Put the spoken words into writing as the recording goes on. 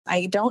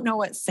I don't know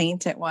what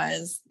saint it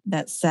was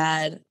that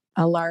said,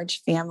 a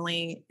large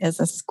family is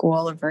a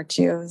school of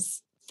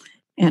virtues.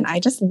 And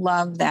I just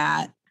love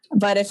that.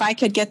 But if I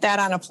could get that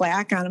on a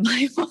plaque on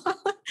my wall,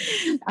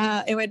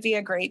 it would be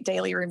a great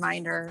daily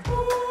reminder.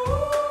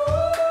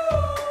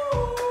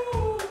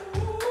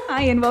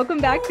 Hi, and welcome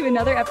back to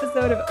another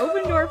episode of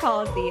Open Door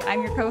Policy.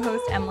 I'm your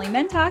co-host, Emily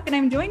Mentok, and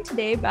I'm joined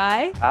today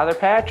by Father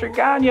Patrick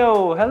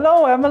Gagno.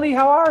 Hello, Emily.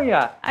 How are you?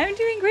 I'm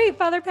doing great,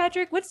 Father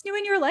Patrick. What's new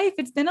in your life?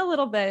 It's been a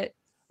little bit.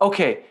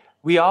 Okay,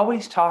 we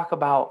always talk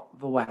about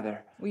the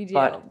weather. We do.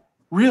 But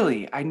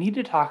really, I need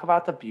to talk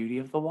about the beauty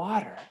of the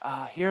water.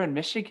 Here in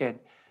Michigan,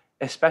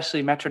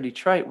 especially Metro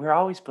Detroit, we're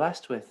always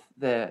blessed with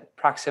the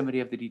proximity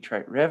of the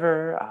Detroit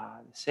River,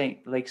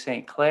 Lake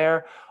St.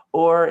 Clair,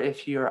 or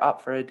if you're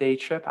up for a day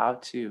trip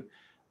out to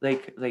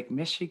Lake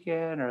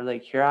Michigan or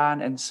Lake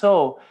Huron. And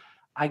so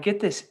I get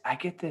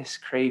this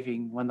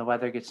craving when the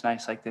weather gets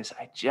nice like this.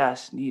 I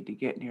just need to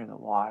get near the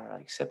water,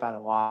 like sit by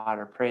the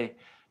water, pray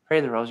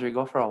the rosary,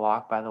 go for a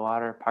walk by the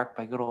water, park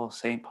by good old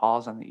St.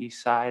 Paul's on the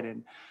east side,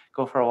 and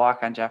go for a walk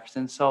on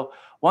Jefferson. So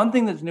one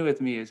thing that's new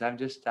with me is I'm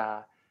just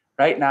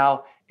right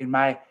now in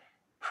my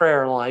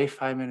prayer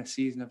life, I'm in a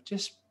season of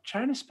just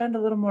trying to spend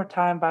a little more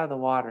time by the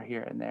water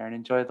here and there and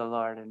enjoy the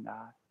Lord. And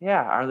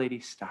Our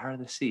Lady, Star of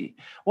the Sea.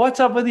 What's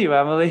up with you,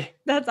 Emily?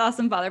 That's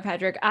awesome, Father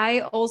Patrick.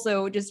 I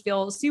also just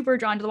feel super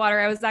drawn to the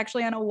water. I was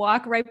actually on a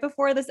walk right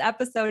before this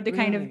episode to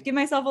kind of give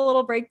myself a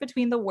little break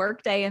between the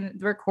workday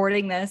and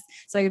recording this,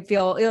 so I could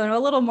feel a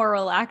little more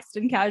relaxed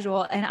and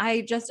casual. And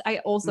I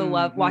also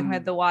love walking by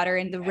the water.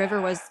 And the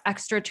river was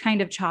extra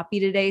kind of choppy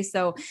today,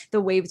 so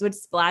the waves would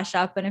splash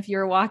up. And if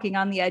you're walking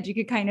on the edge, you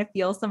could kind of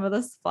feel some of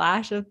the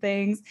splash of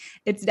things.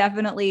 It's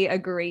definitely a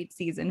great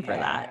season for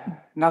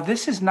that. Now,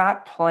 this is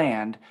not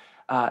planned.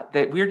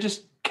 That we're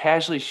just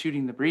casually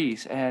shooting the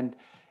breeze. And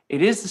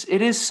it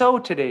is so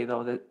today,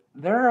 though, that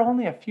there are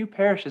only a few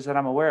parishes that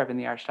I'm aware of in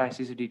the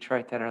Archdiocese of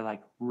Detroit that are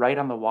like right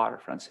on the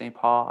waterfront, St.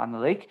 Paul on the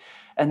lake,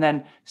 and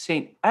then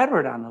St.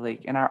 Edward on the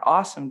lake. And our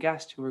awesome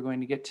guest, who we're going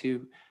to get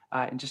to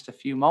in just a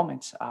few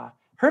moments,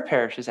 her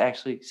parish is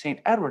actually St.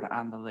 Edward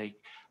on the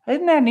lake.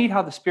 Isn't that neat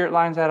how the Spirit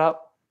lines that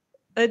up?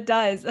 It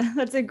does.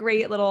 That's a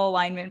great little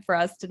alignment for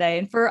us today.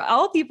 And for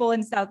all people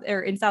in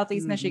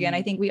Southeast Michigan,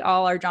 I think we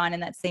all are drawn in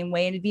that same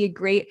way. And it'd be a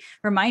great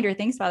reminder.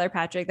 Thanks, Father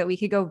Patrick, that we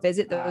could go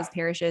visit those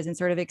parishes and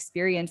sort of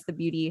experience the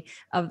beauty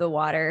of the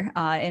water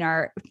in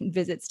our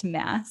visits to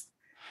Mass.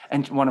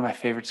 And one of my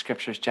favorite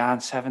scriptures, John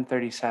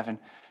 7:37,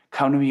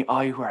 come to me,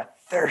 all you who are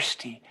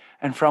thirsty,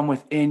 and from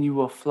within you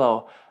will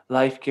flow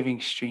life-giving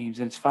streams.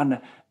 And it's fun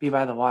to be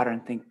by the water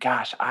and think,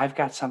 gosh, I've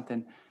got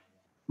something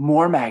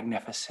more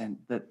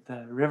magnificent, the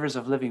rivers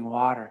of living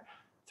water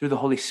through the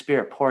Holy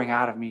Spirit pouring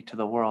out of me to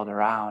the world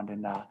around.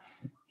 And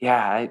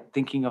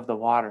thinking of the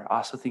water,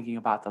 also thinking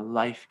about the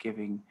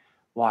life-giving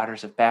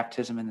waters of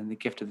baptism and then the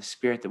gift of the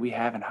Spirit that we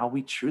have, and how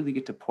we truly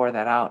get to pour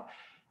that out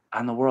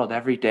on the world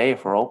every day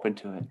if we're open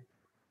to it.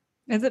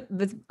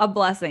 It's a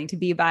blessing to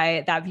be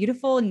by that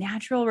beautiful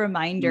natural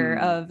reminder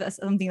of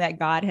something that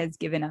God has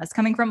given us.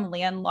 Coming from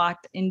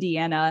landlocked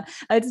Indiana,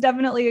 it's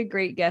definitely a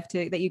great gift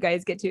that you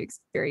guys get to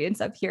experience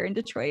up here in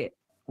Detroit.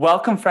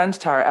 Welcome, friends,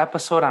 to our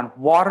episode on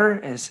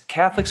water. As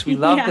Catholics, we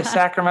love the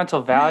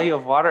sacramental value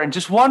of water. And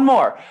just one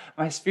more,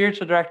 my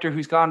spiritual director,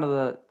 who's gone to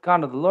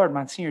the Lord,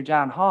 Monsignor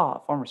John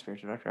Hall, former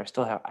spiritual director.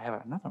 I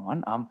have another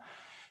one.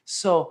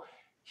 So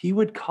he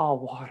would call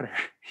water,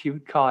 he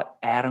would call it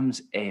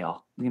Adam's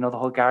ale. The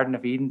whole Garden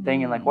of Eden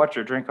thing, and like, what's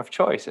your drink of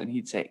choice? And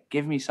he'd say,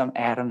 give me some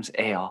Adam's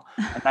ale,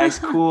 a nice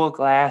cool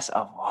glass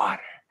of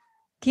water.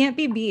 Can't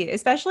be beat,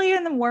 especially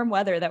in the warm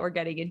weather that we're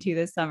getting into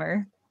this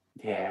summer.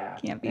 Yeah.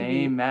 Can't be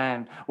beat.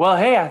 Amen. Well,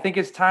 hey, I think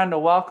it's time to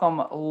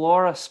welcome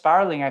Laura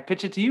Sparling. I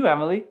pitch it to you,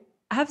 Emily.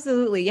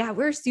 Absolutely. Yeah,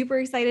 we're super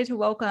excited to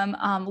welcome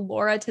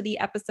Laura to the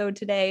episode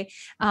today.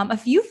 A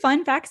few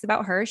fun facts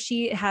about her.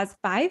 She has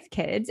 5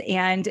 kids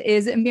and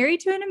is married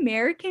to an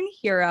American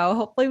hero.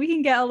 Hopefully we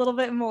can get a little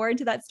bit more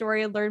into that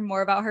story and learn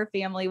more about her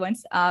family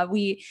once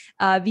we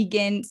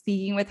begin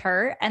speaking with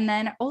her. And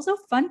then also,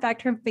 fun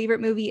fact, her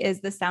favorite movie is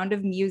The Sound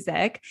of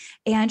Music.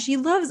 And she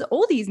loves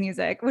oldies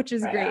music, which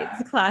is great. It's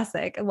a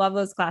classic. I love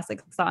those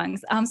classic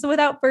songs. So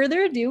without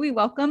further ado, we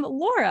welcome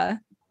Laura.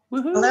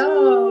 Woohoo.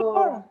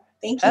 Hello.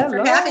 Thank you for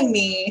having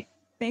me.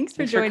 Thanks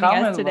for joining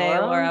us today,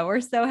 Laura.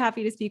 We're so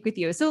happy to speak with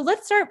you. So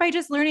let's start by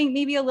just learning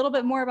maybe a little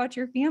bit more about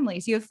your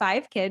family. So you have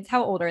 5 kids.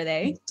 How old are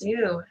they? I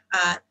do.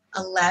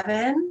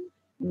 11,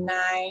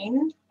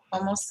 9,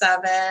 almost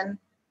 7,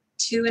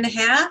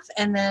 2.5,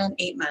 and then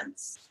 8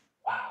 months.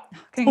 Wow.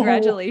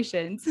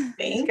 Congratulations.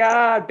 Thank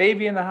God,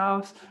 baby in the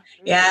house.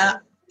 Yeah,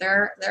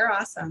 they're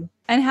awesome.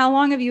 And how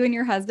long have you and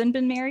your husband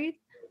been married?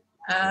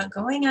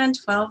 Going on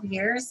 12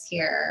 years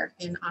here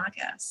in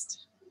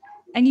August.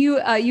 And you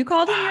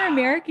called him your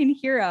American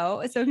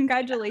hero, so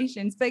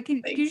congratulations. But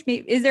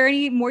is there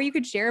any more you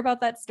could share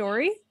about that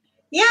story?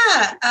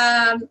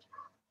 Yeah.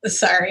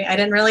 Sorry, I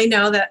didn't really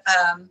know that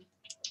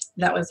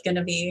that was going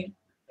to be.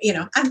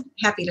 I'm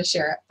happy to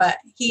share it. But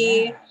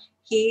he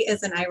He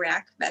is an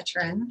Iraq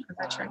veteran, a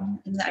veteran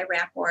in the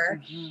Iraq War,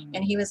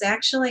 and he was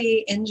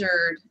actually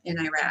injured in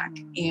Iraq.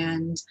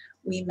 And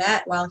we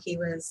met while he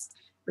was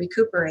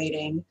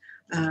recuperating,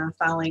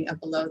 following a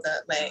below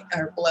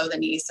the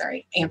knee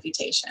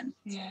amputation.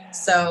 Yeah.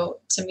 So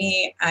to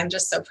me, I'm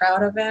just so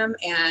proud of him.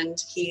 And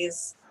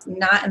he's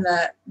not in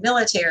the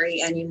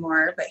military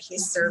anymore, but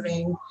he's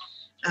serving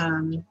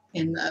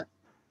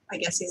I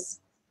guess he's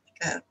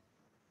like a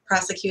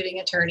prosecuting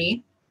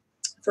attorney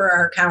for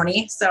our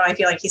county. So I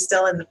feel like he's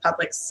still in the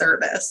public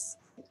service.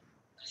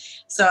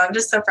 So I'm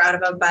just so proud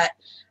of him. But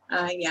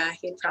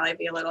he'd probably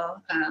be a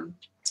little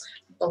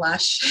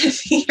blush if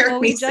he heard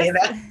me say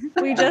that.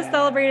 We just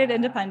celebrated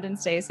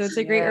Independence Day. So it's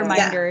a great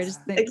reminder.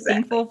 Just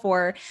thankful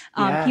for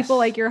people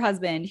like your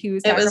husband who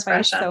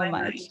sacrificed so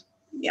much.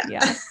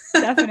 Yeah,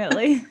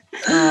 definitely.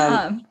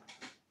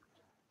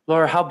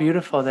 Laura, how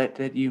beautiful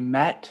that you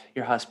met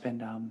your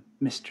husband,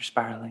 Mr.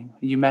 Sparling.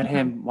 You met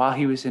him while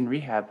he was in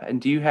rehab.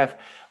 And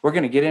we're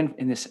going to get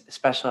in this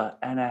special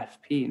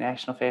NFP,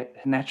 Natural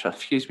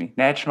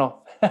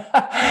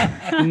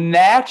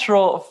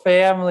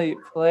Family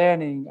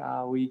Planning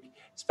Week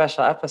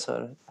special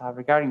episode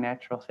regarding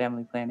natural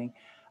family planning.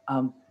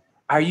 Do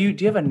you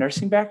have a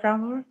nursing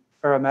background, Laura,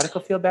 or a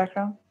medical field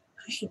background?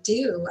 I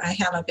do. I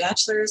have a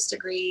bachelor's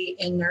degree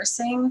in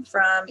nursing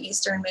from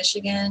Eastern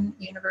Michigan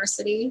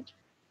University.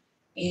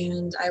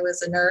 And I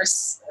was a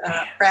nurse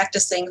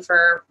practicing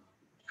for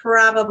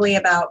probably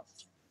about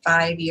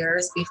 5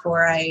 years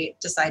before I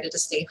decided to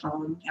stay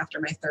home.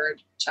 After my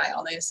third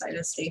child, I decided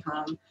to stay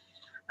home.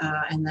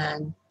 And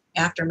then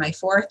after my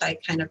fourth, I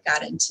kind of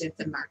got into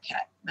the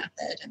Marquette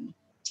Method and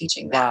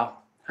teaching that. Wow.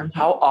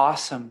 How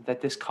awesome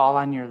that this call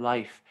on your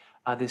life,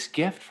 this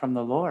gift from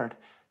the Lord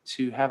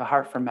to have a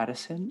heart for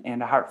medicine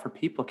and a heart for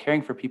people,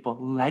 caring for people,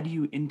 led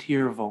you into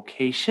your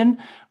vocation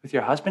with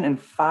your husband and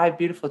 5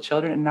 beautiful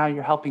children. And now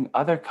you're helping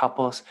other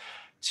couples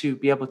to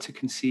be able to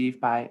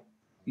conceive by,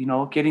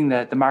 getting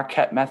the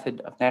Marquette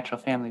Method of natural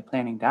family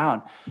planning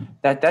down.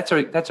 That's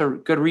a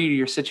good read of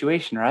your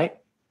situation, right?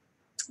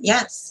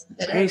 Yes.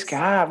 Praise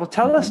God. Well,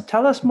 tell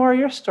us more of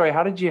your story.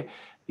 How did you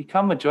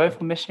become a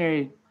joyful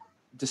missionary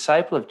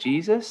disciple of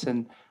Jesus?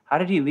 And how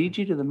did he lead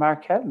you to the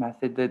Marquette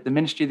Method, the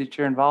ministry that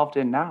you're involved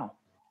in now?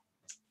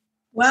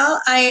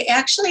 Well, I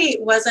actually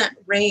wasn't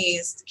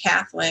raised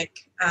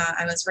Catholic.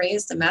 I was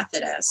raised a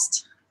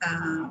Methodist.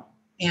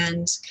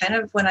 And kind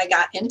of when I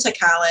got into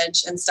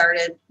college and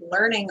started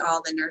learning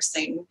all the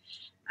nursing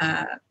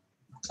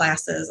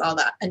classes, all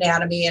the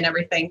anatomy and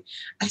everything,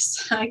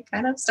 I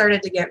kind of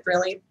started to get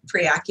really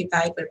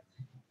preoccupied with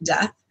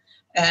death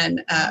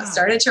and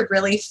started to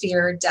really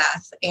fear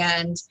death.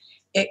 And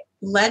it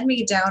led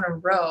me down a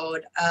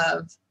road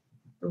of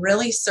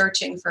really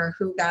searching for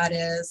who God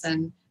is.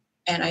 And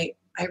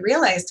I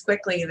realized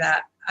quickly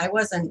that I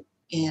wasn't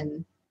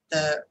in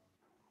the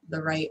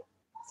right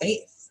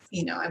faith.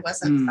 I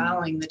wasn't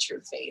following the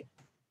true faith.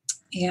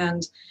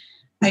 And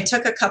I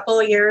took a couple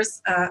of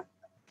years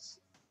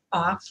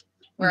off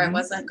where I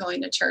wasn't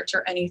going to church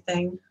or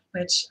anything,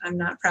 which I'm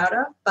not proud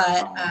of.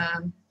 But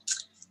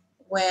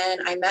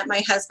when I met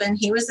my husband,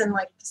 he was in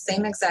like the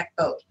same exact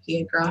boat. He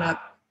had grown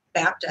up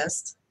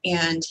Baptist,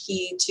 and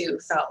he too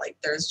felt like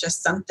there's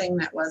just something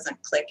that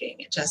wasn't clicking.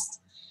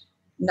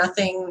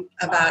 Nothing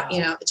about,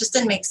 it just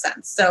didn't make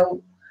sense.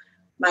 So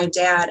my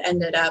dad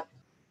ended up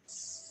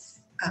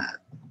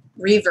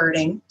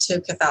reverting to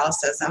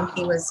Catholicism.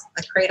 He was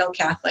a cradle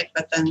Catholic,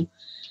 but then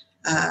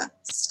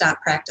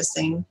stopped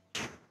practicing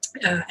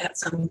at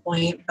some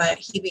point. But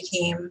he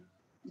became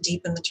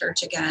deep in the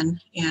church again,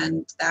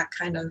 and that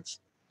kind of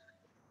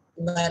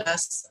led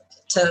us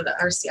to the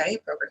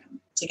RCIA program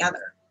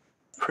together.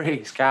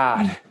 Praise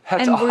God.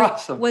 That's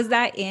awesome. Was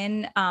that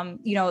in,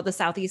 the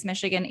Southeast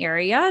Michigan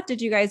area?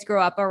 Did you guys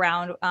grow up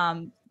around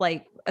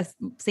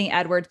St.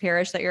 Edward's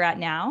Parish that you're at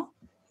now?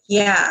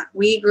 Yeah,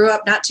 we grew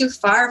up not too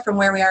far from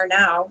where we are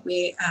now.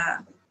 We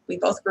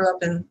both grew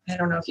up in, I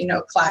don't know if you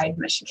know Clyde,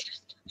 Michigan,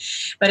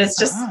 but it's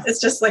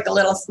just like a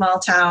little small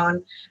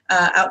town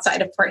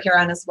outside of Port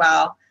Huron as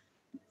well.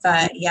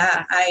 But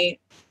yeah, I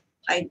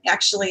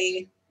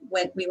actually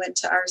we went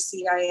to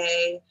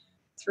RCIA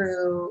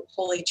through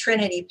Holy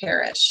Trinity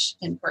Parish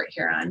in Port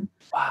Huron.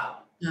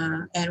 Wow.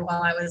 And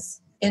while I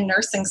was in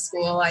nursing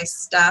school, I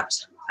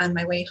stopped on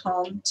my way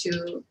home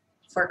to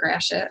Fort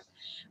Gratiot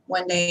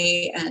one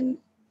day and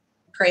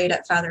prayed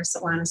at Father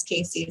Solanus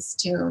Casey's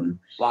tomb.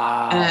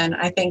 Wow. And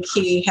I think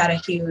he had a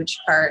huge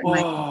part in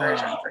my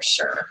conversion for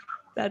sure.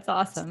 That's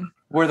awesome.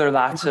 Were there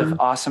lots of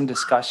awesome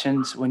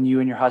discussions when you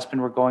and your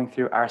husband were going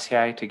through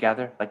RCIA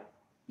together? Like,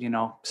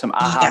 some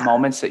aha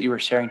moments that you were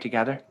sharing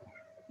together?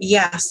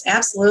 Yes,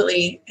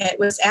 absolutely. It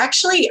was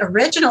actually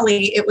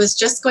originally, it was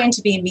just going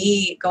to be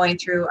me going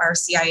through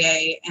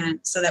RCIA and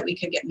so that we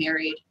could get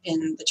married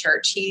in the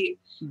church. He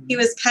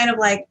was kind of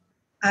like,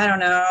 I don't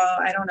know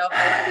if I want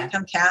to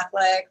become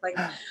Catholic. Like,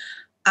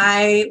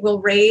 I will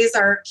raise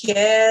our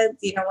kids,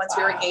 once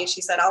we were engaged,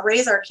 he said, I'll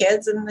raise our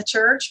kids in the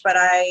church, but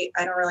I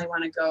don't really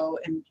want to go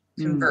and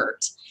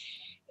convert.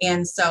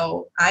 And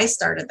so I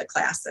started the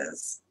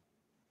classes.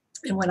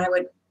 And when I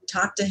would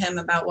talked to him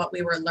about what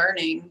we were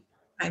learning,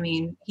 I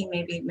mean, he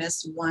maybe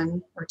missed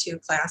 1 or 2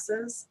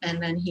 classes,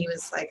 and then he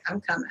was like,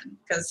 I'm coming,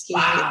 because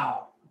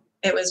Wow.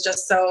 it was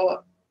just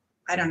so,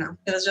 I don't know,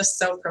 it was just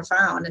so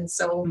profound. And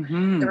so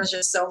there was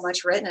just so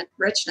much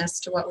richness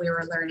to what we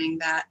were learning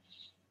that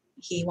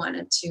he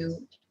wanted to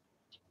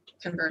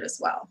convert as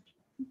well.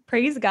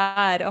 Praise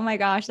God. Oh my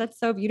gosh, that's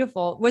so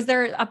beautiful. Was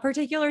there a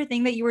particular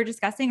thing that you were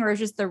discussing, or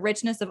just the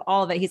richness of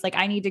all of it? He's like,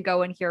 I need to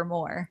go and hear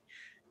more.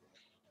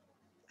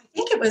 I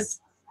think it was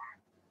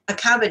a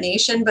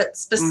combination, but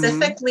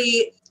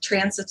specifically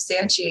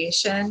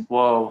transubstantiation.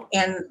 Whoa.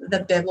 And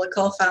the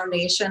biblical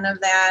foundation of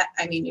that.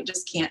 I mean, you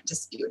just can't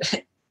dispute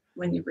it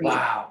when you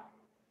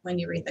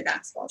read the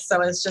gospel.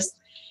 So it's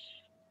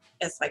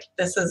like,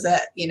 this is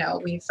it.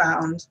 We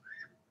found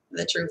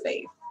the true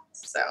faith.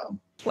 So.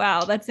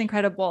 Wow, that's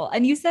incredible.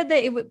 And you said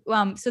that it would,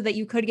 so that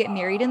you could get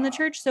married in the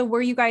church. So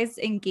were you guys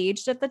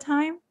engaged at the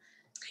time?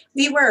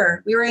 We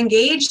were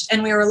engaged,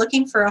 and we were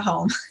looking for a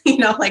home,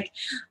 like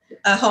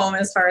a home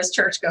as far as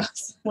church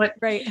goes.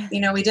 Right.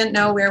 We didn't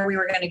know where we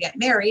were going to get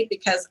married,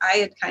 because I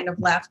had kind of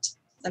left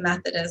the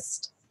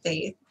Methodist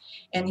faith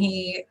and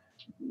he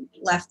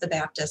left the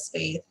Baptist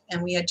faith.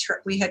 And we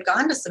had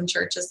gone to some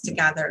churches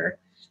together,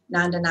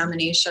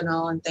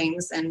 non-denominational and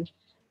things. And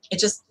it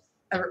just,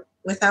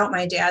 without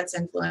my dad's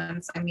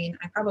influence, I mean,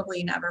 I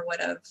probably never would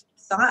have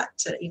thought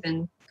to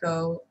even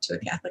go to a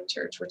Catholic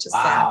church, which is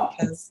sad,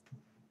 because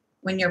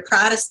when you're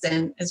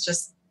Protestant, it's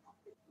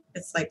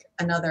like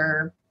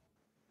another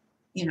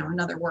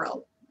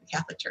world. The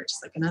Catholic Church is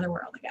like another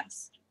world, I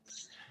guess.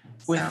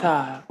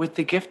 With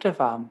the gift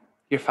of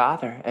your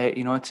father,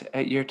 it's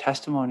your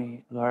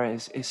testimony, Laura,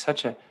 is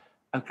such a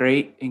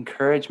great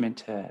encouragement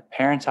to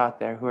parents out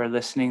there who are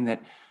listening,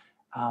 that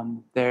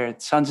their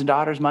sons and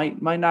daughters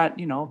might not,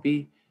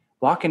 be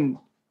walking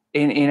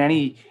in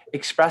any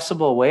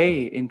expressible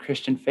way in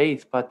Christian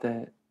faith, but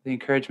the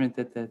encouragement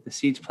that the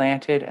seeds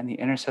planted and the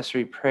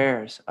intercessory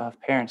prayers of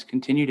parents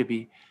continue to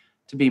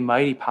be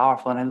mighty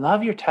powerful. And I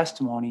love your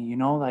testimony,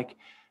 like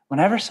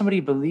whenever somebody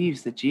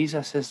believes that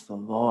Jesus is the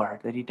Lord,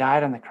 that he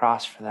died on the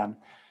cross for them,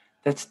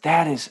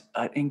 that is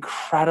an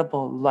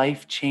incredible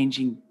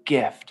life-changing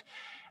gift.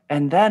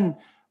 And then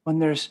when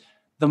there's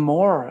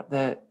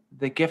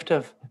the gift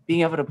of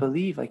being able to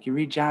believe, like you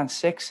read John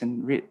 6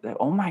 and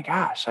oh my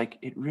gosh, like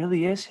it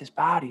really is his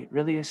body, it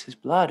really is his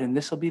blood, and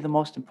this will be the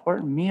most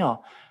important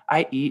meal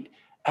I eat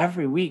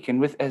every week.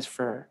 And as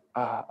for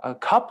a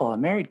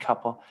married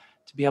couple,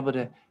 to be able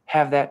to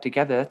have that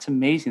together, that's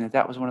amazing.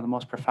 That was one of the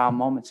most profound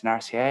moments in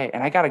RCIA.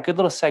 And I got a good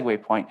little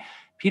segue point.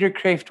 Peter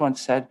Kraft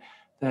once said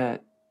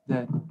that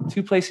the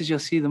 2 places you'll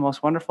see the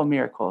most wonderful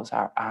miracles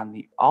are on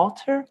the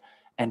altar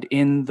and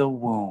in the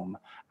womb.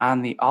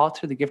 On the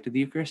altar, the gift of the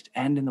Eucharist,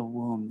 and in the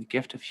womb, the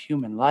gift of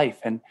human life.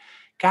 And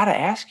got to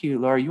ask you,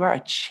 Laura, you are a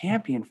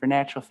champion for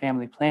natural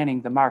family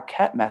planning, the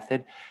Marquette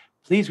Method.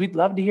 Please, we'd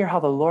love to hear how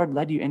the Lord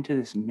led you into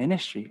this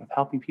ministry of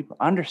helping people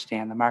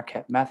understand the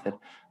Marquette Method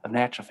of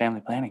natural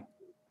family planning.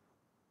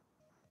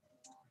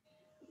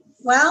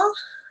 Well,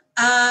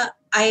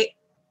 I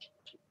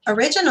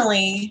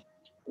originally,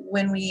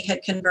 when we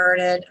had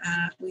converted,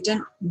 we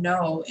didn't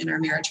know in our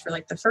marriage for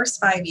like the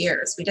first 5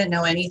 years, we didn't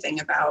know anything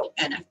about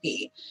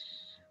NFP.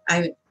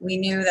 We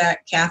knew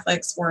that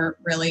Catholics weren't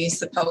really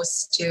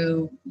supposed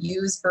to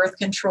use birth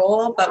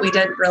control, but we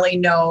didn't really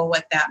know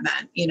what that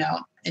meant,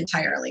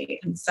 entirely.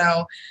 And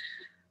so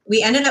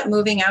we ended up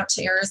moving out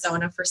to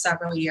Arizona for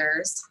several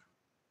years.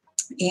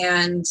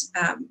 And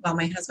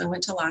my husband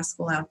went to law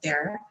school out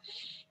there.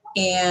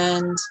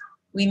 And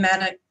we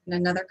met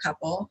another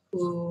couple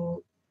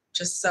who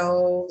just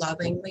so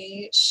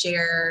lovingly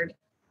shared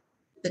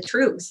the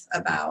truth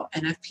about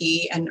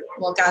NFP and,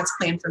 God's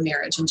plan for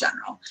marriage in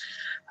general.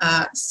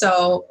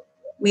 So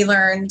we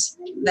learned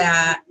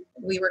that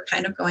we were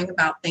kind of going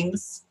about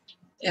things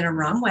in a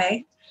wrong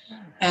way.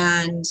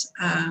 And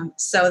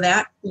so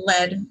that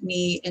led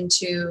me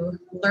into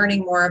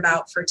learning more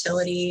about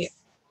fertility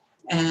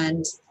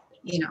and,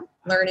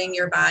 learning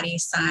your body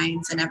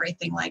signs and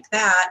everything like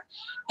that,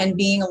 and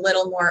being a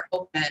little more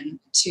open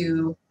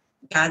to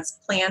God's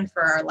plan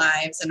for our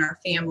lives and our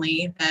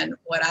family than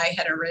what I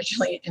had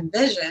originally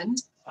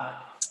envisioned.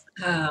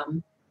 Wow.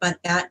 But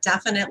that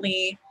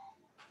definitely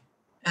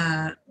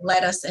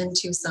led us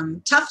into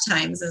some tough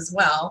times as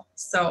well.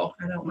 So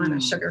I don't want to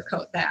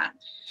sugarcoat that.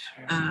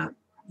 Sure.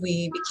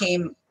 We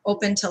became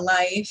open to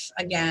life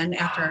again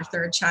after our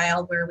 3rd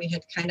child, where we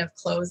had kind of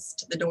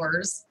closed the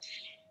doors,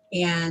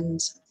 and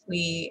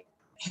we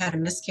had a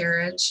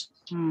miscarriage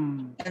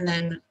and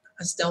then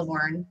a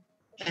stillborn.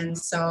 And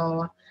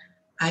so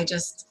I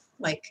just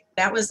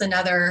that was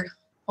another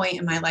point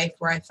in my life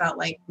where I felt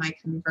like my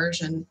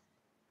conversion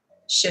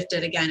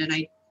shifted again, and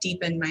I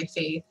deepened my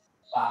faith.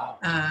 Wow.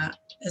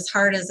 As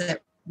hard as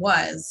it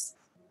was,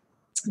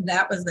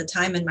 that was the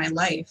time in my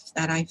life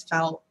that I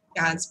felt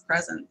God's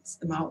presence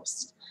the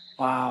most.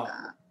 Wow.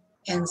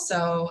 And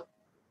so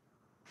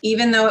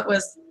even though it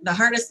was the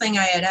hardest thing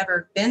I had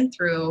ever been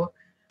through,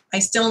 I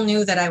still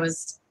knew that I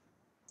was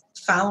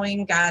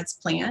following God's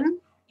plan.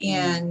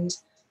 And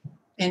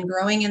and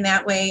growing in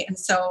that way. And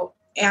so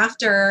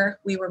after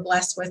we were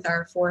blessed with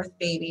our fourth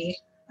baby,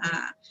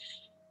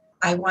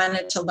 I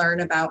wanted to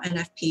learn about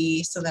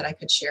NFP so that I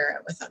could share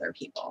it with other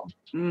people.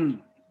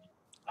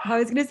 I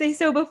was going to say,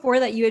 so before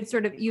that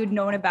you'd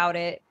known about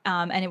it,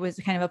 and it was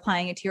kind of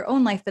applying it to your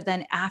own life. But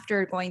then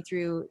after going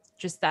through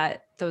just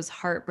those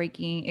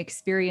heartbreaking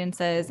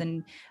experiences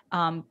and,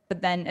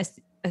 but then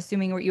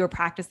assuming you were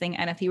practicing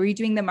NFP, were you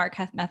doing the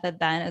Marquette Method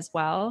then as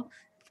well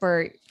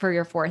for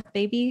your fourth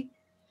baby?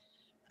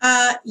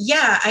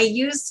 Yeah, I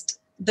used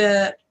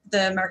the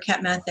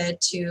Marquette Method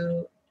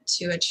to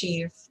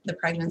achieve the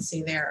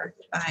pregnancy there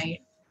by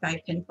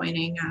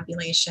pinpointing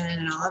ovulation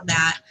and all of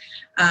that.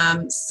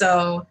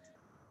 So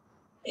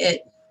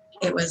it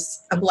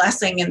was a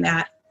blessing in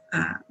that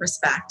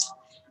respect.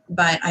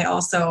 But I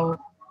also,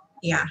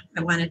 I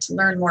wanted to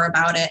learn more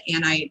about it.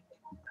 And I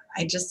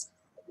just,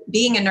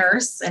 being a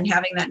nurse and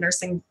having that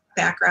nursing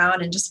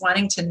background and just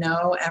wanting to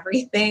know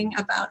everything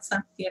about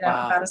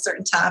about a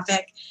certain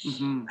topic,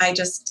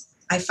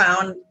 I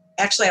found,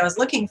 actually I was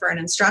looking for an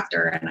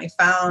instructor and I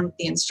found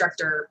the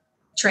instructor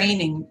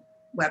training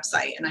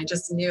website, and I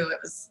just knew it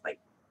was like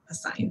a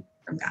sign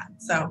from God.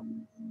 So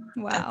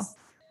wow.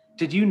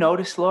 Did you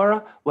notice,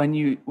 Laura, when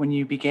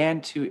you began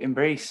to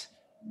embrace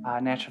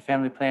natural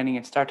family planning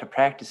and start to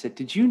practice it,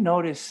 did you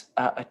notice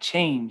a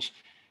change,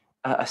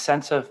 a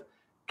sense of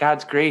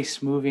God's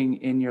grace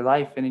moving in your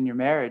life and in your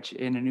marriage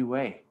in a new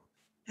way?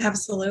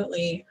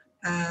 Absolutely.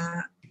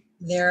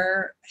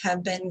 There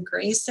have been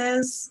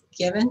graces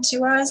given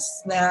to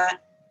us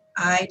that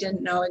I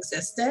didn't know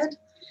existed.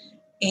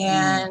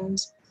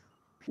 And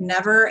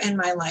never in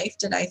my life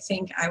did I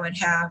think I would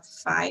have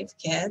 5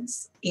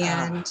 kids.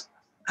 And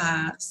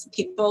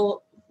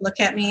people look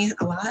at me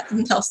a lot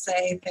and they'll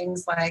say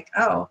things like,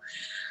 oh,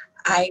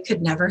 I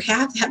could never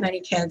have that many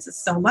kids.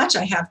 It's so much.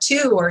 I have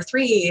 2 or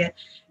 3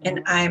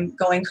 and I'm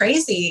going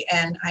crazy.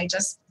 And I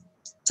just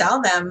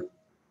tell them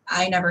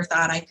I never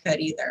thought I could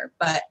either.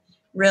 But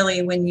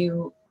really, when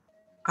you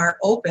are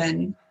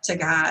open to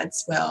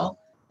God's will,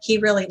 He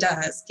really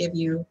does give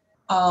you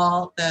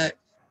all the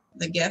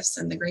gifts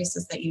and the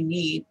graces that you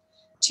need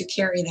to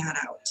carry that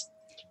out.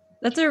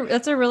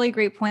 That's a really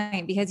great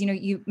point, because,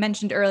 you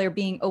mentioned earlier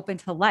being open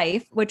to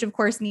life, which of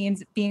course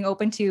means being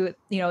open to,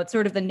 it's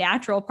sort of the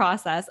natural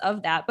process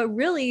of that, but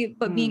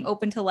being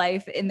open to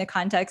life in the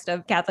context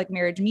of Catholic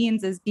marriage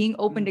means is being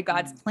open to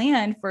God's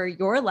plan for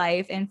your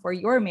life and for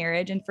your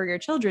marriage and for your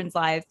children's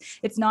lives.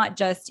 It's not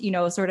just,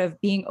 sort of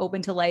being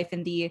open to life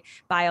in the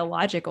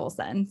biological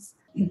sense.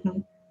 Mm-hmm.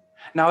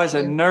 Now, as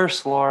a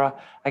nurse, Laura,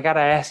 I got to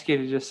ask you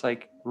to just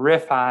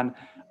riff on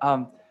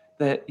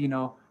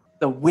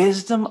the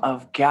wisdom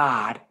of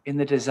God in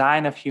the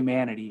design of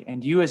humanity,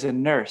 and you as a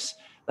nurse,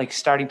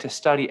 starting to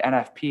study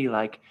NFP,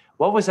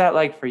 what was that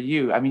like for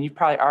you? I mean, you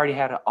probably already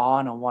had an awe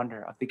and a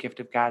wonder of the gift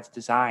of God's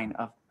design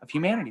of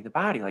humanity, the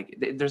body.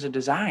 There's a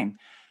design.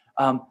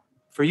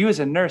 For you as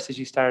a nurse, as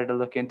you started to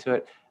look into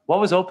it,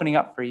 what was opening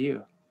up for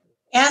you?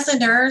 As a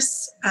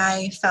nurse,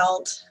 I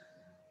felt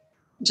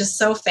just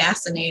so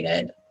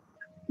fascinated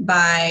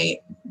by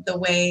the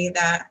way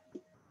that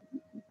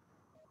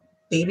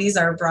babies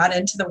are brought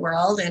into the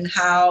world and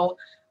how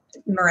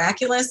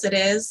miraculous it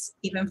is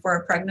even for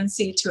a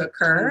pregnancy to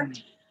occur,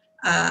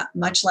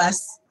 much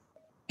less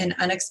an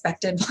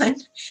unexpected one,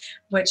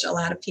 which a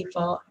lot of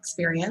people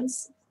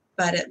experience.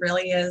 But it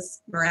really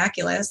is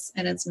miraculous,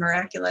 and it's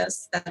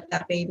miraculous that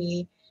that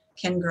baby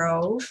can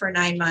grow for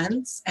 9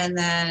 months. And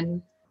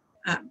then,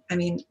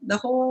 the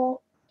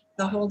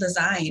whole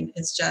design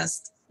is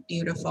just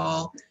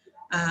beautiful.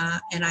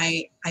 And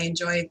I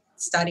enjoyed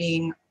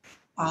studying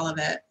all of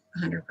it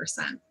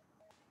 100%.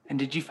 And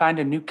did you find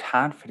a new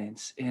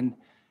confidence in,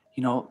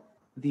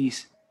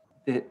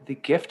 the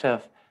gift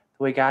of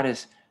the way God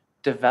has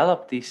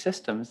developed these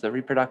systems, the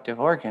reproductive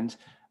organs,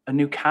 a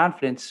new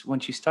confidence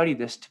once you study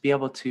this to be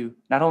able to,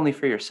 not only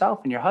for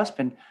yourself and your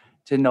husband,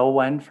 to know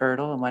when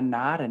fertile and when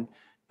not,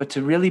 but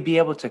to really be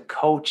able to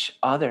coach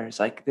others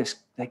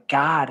that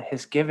God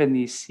has given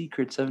these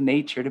secrets of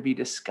nature to be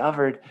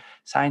discovered.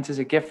 Science is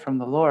a gift from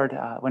the Lord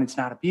when it's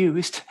not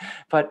abused.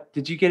 But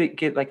did you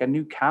get a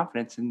new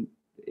confidence in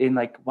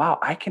wow,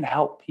 I can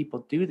help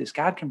people do this.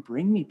 God can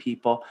bring me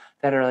people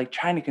that are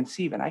trying to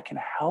conceive, and I can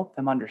help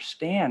them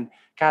understand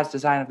God's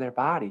design of their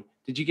body.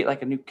 Did you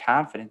get a new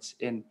confidence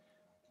in,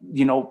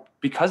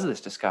 because of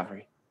this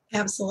discovery?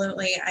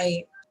 Absolutely.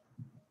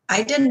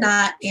 I did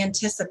not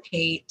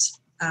anticipate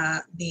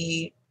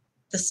the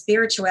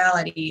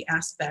spirituality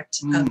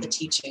aspect of the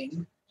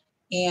teaching.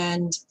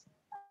 And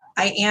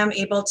I am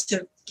able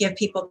to give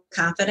people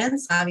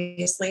confidence,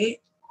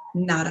 obviously,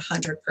 not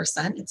 100%.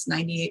 It's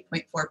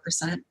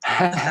 98.4%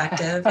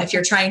 effective if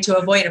you're trying to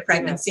avoid a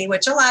pregnancy,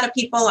 which a lot of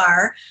people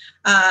are.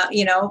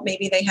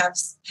 Maybe they have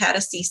had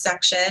a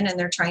C-section and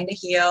they're trying to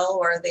heal,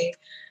 or they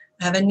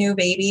have a new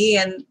baby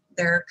and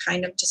they're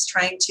kind of just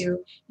trying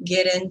to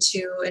get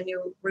into a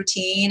new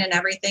routine and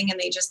everything, and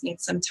they just need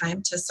some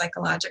time to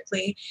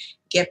psychologically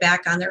get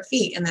back on their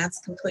feet, and that's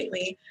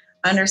completely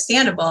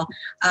understandable.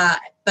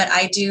 But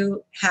I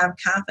do have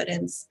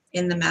confidence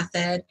in the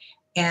method,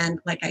 And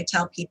like I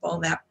tell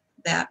people that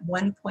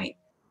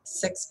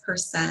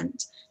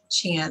 1.6%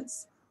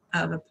 chance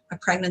of a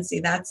pregnancy,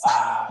 that's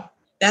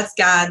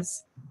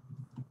God's,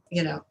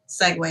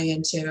 segue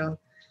into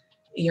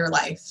your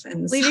life.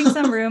 And leaving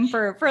some room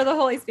for the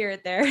Holy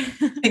Spirit there.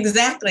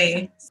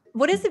 Exactly.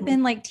 What has it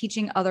been like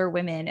teaching other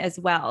women as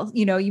well?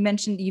 You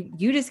mentioned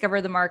you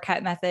discovered the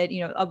Marquette Method,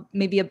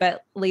 maybe a bit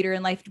later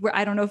in life, where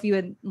I don't know if you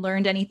had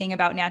learned anything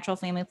about natural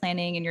family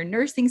planning in your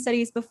nursing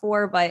studies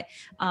before, but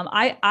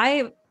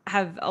I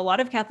have a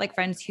lot of Catholic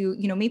friends who,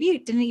 maybe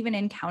didn't even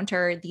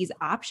encounter these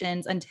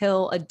options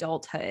until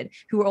adulthood,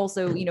 who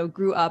also,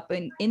 grew up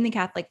in the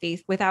Catholic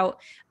faith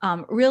without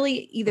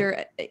really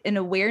either an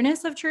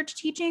awareness of church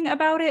teaching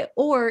about it,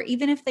 or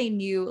even if they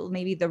knew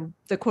maybe the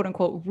quote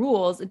unquote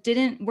rules,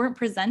 weren't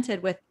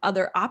presented with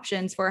other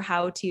options for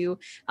how to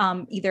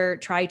either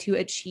try to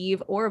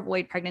achieve or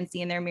avoid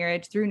pregnancy in their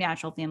marriage through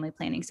natural family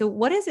planning. So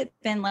what has it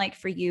been like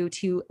for you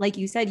to, like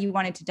you said, you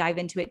wanted to dive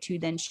into it to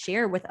then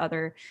share with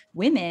other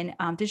women,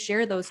 to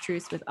share those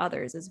truths with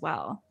others as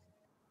well?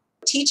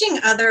 Teaching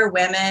other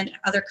women,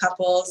 other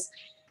couples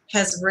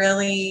has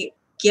really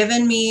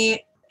given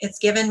me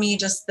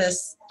just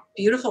this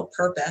beautiful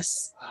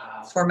purpose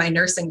for my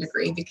nursing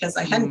degree, because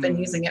I hadn't been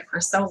using it for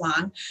so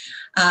long.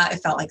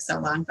 It felt like so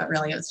long, but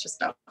really it was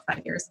just about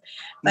 5 years.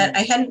 But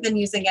I hadn't been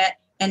using it.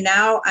 And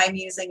now I'm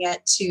using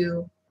it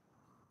to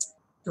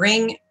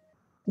bring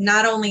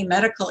not only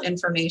medical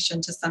information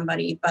to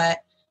somebody, but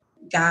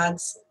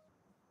God's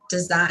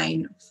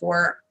design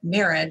for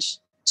marriage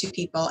to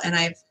people. And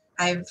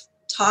I've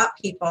taught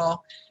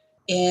people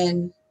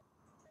in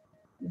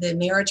the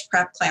marriage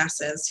prep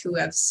classes who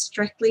have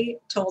strictly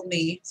told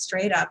me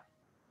straight up,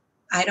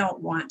 I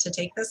don't want to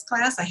take this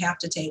class. I have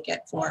to take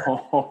it for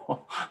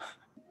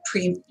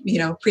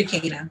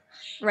pre-Cana.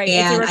 Right.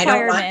 And it's a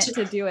requirement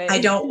to do it. I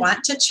don't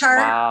want to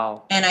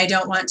chart and I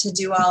don't want to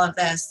do all of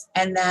this.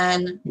 And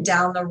then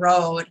down the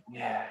road,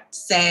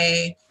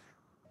 say,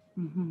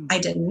 I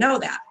didn't know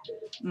that.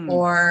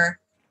 Or,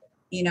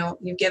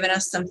 you've given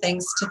us some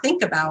things to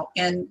think about.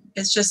 And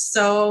it's just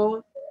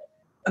so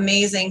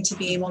amazing to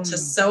be able to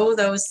sow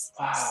those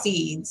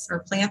seeds or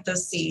plant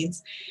those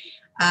seeds.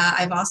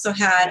 I've also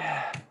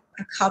had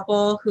a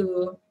couple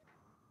who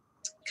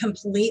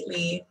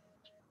completely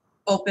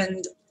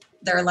opened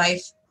their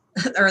life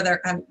or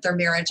their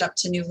marriage up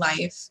to new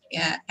life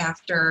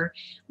after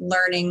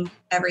learning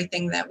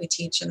everything that we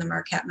teach in the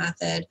Marquette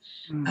Method,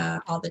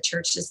 all the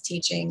church's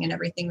teaching and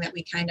everything that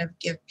we kind of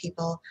give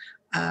people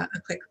a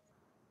quick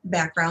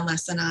background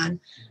lesson on.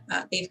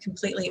 They've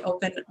completely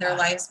opened their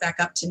lives back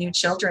up to new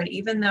children,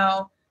 even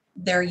though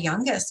their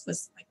youngest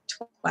was like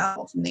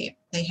 12 and they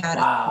had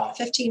a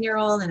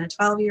 15-year-old and a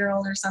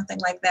 12-year-old or something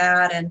like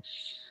that. And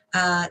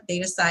they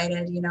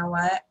decided, you know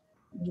what,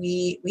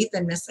 we've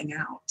been missing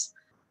out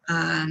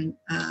on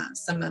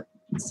some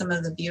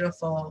of the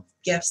beautiful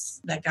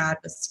gifts that God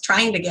was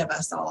trying to give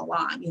us all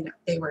along.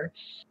 They were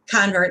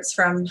converts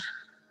from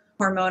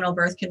hormonal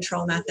birth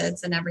control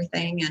methods and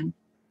everything. And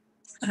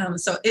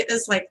so it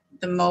is like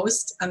the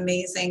most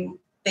amazing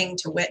thing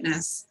to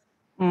witness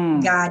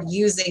God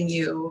using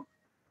you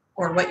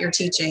or what you're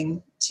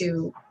teaching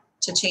to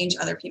change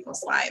other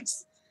people's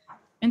lives.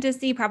 And to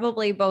see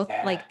probably both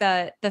like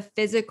the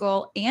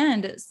physical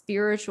and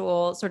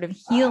spiritual sort of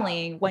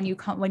healing when you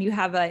come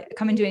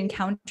into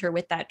encounter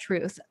with that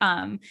truth.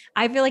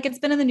 I feel like it's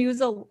been in the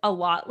news a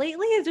lot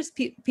lately. It's just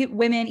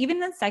women,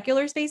 even in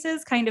secular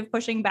spaces, kind of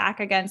pushing back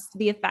against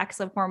the effects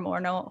of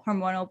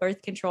hormonal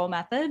birth control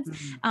methods.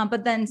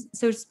 But then,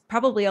 so it's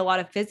probably a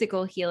lot of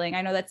physical healing.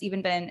 I know that's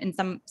even been in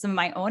some of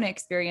my own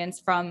experience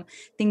from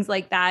things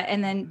like that.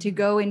 And then to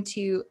go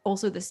into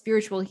also the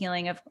spiritual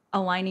healing of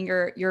aligning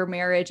your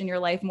marriage and your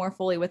life more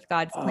fully with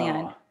God's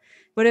plan.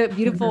 What a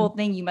beautiful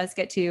thing you must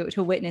get to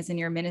witness in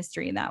your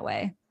ministry in that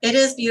way. It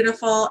is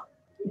beautiful,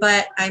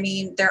 but I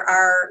mean, there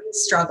are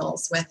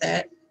struggles with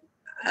it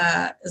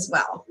as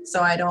well.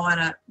 So I don't want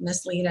to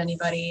mislead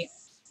anybody.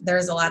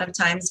 There's a lot of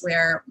times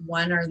where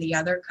one or the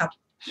other,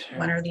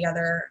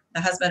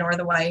 the husband or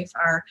the wife,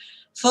 are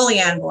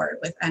fully on board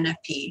with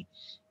NFP,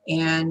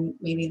 and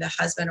maybe the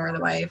husband or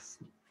the wife,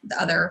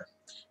 the other,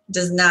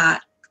 does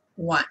not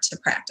want to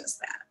practice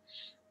that.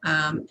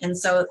 And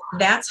so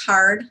that's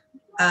hard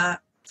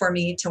for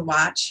me to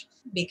watch,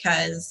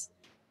 because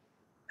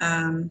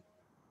I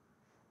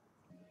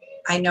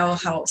know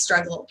how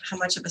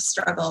much of a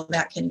struggle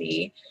that can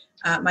be.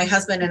 My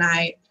husband and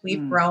I,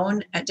 we've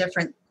grown at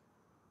different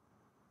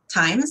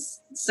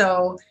times.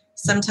 So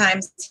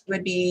sometimes he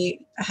would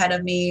be ahead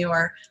of me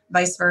or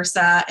vice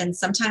versa. And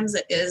sometimes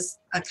it is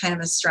a kind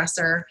of a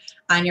stressor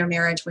on your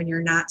marriage when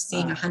you're not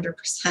seeing 100%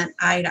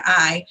 eye to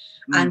eye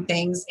on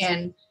things.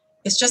 And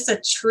it's just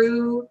a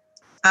true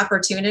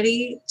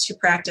opportunity to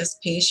practice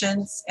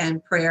patience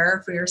and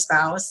prayer for your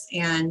spouse,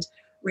 and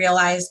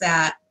realize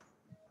that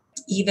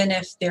even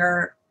if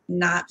they're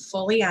not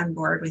fully on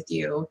board with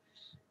you,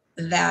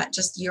 that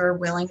just your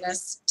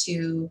willingness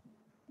to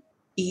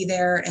be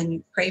there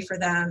and pray for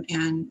them,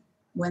 and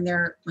when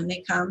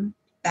they come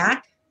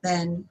back,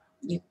 then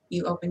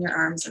you open your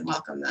arms and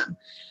welcome them.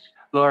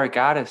 Laura,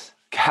 God has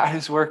God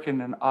is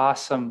working an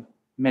awesome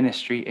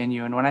ministry in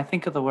you. And when I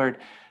think of the word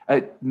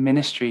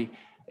ministry,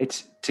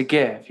 it's to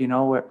give.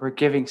 We're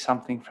giving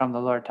something from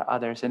the Lord to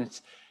others, and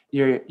it's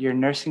your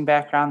nursing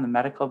background, the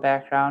medical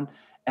background,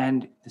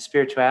 and the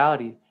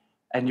spirituality,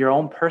 and your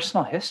own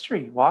personal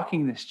history.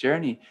 Walking this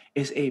journey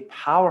is a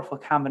powerful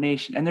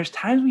combination. And there's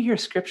times we hear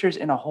scriptures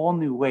in a whole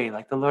new way,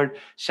 like the Lord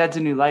sheds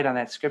a new light on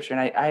that scripture.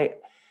 And I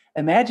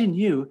imagine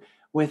you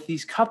with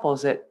these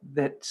couples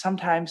that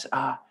sometimes,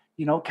 God,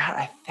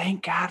 I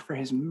thank God for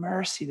his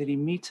mercy that he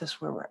meets us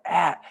where we're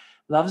at,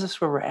 loves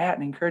us where we're at,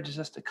 and encourages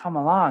us to come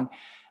along.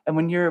 And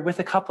when you're with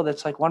a couple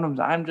that's like one of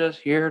them, I'm just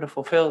here to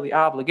fulfill the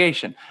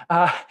obligation.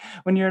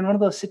 When you're in one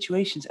of those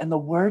situations, and the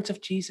words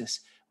of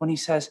Jesus, when he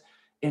says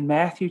in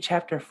Matthew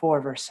chapter 4,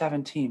 verse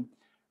 17,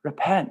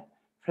 repent,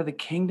 for the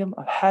kingdom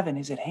of heaven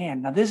is at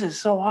hand. Now, this is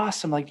so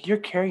awesome. Like, you're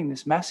carrying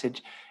this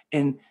message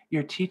in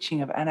your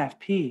teaching of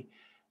NFP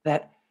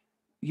that,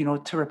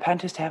 to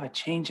repent is to have a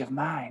change of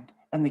mind.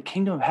 And the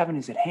kingdom of heaven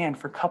is at hand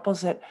for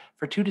couples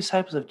for two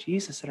disciples of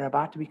Jesus that are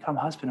about to become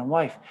husband and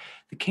wife.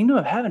 The kingdom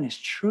of heaven is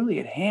truly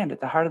at hand at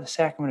the heart of the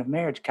sacrament of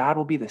marriage. God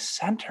will be the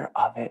center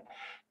of it.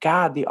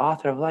 God, the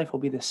author of life, will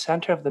be the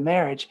center of the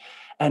marriage,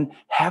 and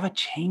have a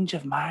change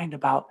of mind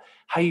about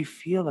how you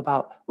feel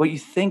about what you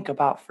think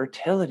about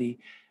fertility.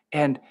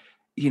 And,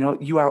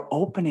 you are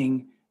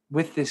opening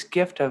with this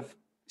gift of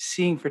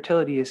seeing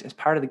fertility as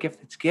part of the gift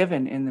that's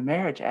given in the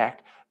marriage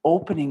act,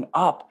 opening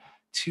up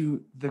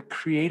to the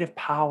creative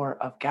power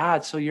of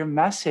God. So your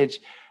message,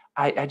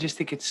 I just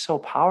think it's so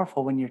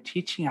powerful when you're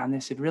teaching on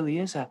this. It really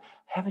is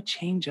have a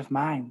change of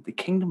mind. The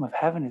kingdom of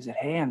heaven is at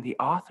hand. The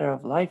author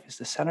of life is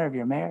the center of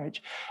your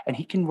marriage, and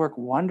he can work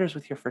wonders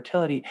with your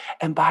fertility.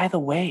 And by the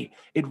way,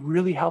 it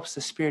really helps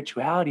the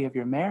spirituality of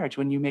your marriage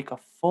when you make a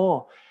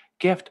full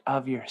gift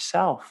of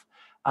yourself,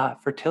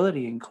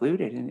 fertility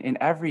included in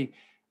every,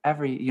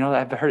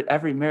 I've heard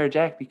every marriage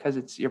act, because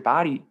it's your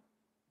body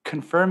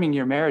confirming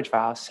your marriage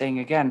vows, saying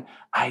again,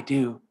 I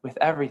do, with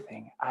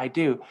everything I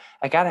do.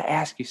 I got to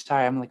ask you,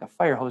 sorry, I'm like a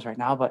fire hose right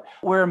now, but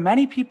where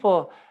many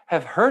people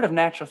have heard of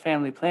natural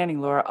family planning,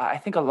 Laura, I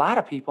think a lot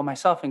of people,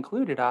 myself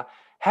included,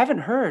 haven't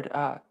heard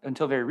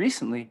until very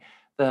recently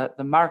the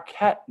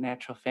Marquette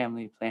natural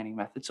family planning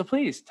method. So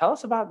please tell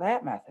us about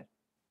that method.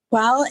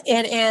 Well,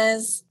 it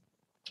is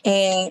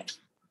a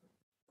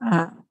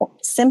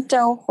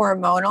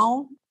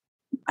symptohormonal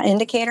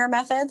indicator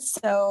method.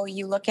 So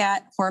you look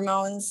at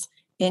hormones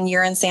in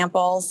urine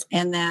samples,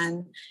 and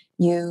then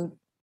you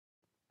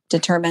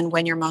determine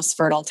when your most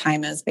fertile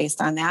time is based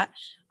on that.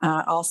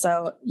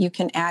 Also, you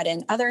can add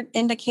in other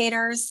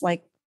indicators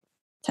like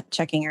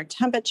checking your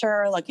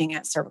temperature, looking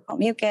at cervical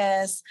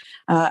mucus,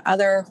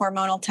 other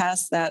hormonal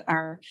tests that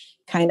are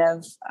kind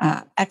of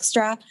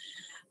extra.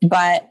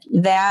 But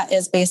that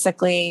is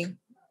basically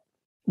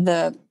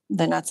the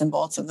nuts and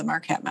bolts of the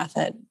Marquette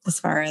method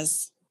as far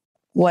as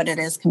what it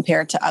is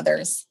compared to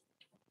others.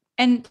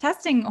 And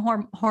testing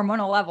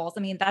hormonal levels, I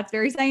mean, that's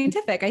very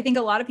scientific. I think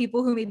a lot of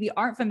people who maybe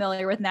aren't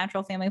familiar with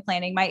natural family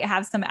planning might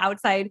have some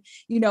outside,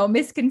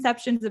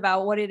 misconceptions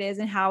about what it is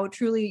and how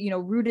truly,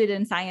 rooted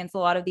in science a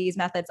lot of these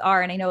methods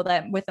are. And I know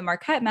that with the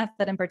Marquette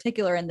method in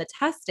particular, in the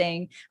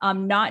testing,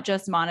 not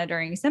just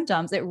monitoring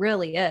symptoms, it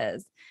really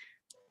is.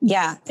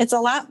 Yeah, it's a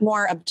lot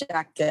more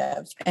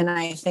objective. And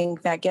I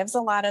think that gives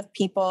a lot of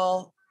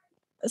people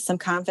some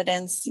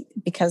confidence,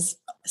 because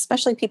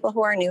especially people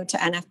who are new to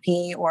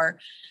NFP, or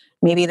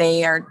maybe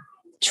they are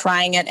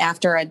trying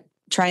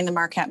the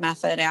Marquette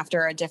method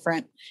after a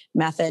different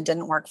method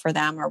didn't work for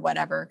them or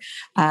whatever.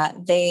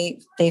 They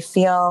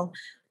feel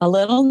a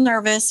little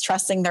nervous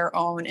trusting their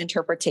own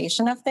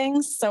interpretation of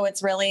things. So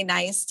it's really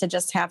nice to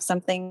just have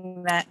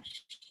something that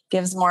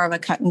gives more of a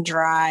cut and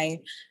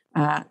dry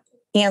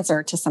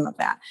answer to some of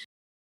that.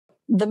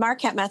 The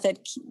Marquette method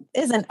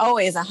isn't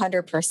always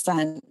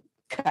 100%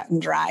 cut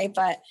and dry,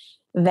 but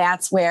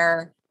that's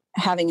where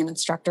having an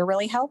instructor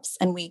really helps.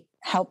 And we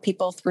help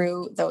people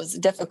through those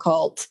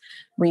difficult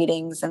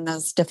readings and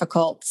those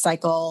difficult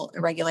cycle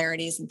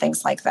irregularities and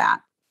things like that.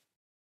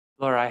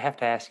 Laura, I have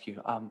to ask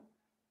you,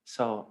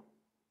 so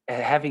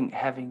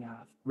having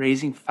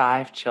raising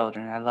 5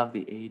 children, I love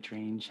the age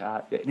range,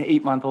 an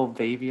 8-month-old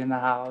baby in the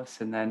house,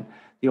 and then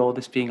the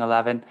oldest being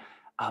 11.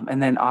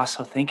 And then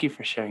also, thank you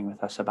for sharing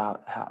with us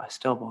about a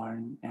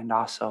stillborn and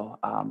also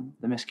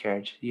the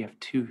miscarriage. You have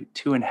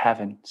two in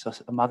heaven, so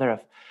a mother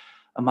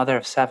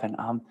of 7.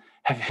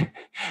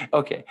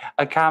 Okay,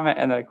 a comment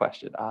and then a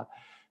question.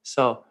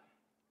 So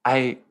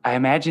I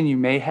imagine you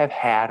may have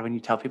had, when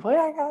you tell people,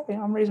 yeah,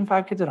 I'm raising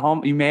 5 kids at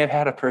home, you may have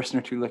had a person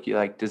or two look at you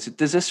like, does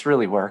this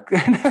really work?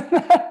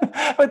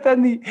 But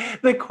then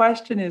the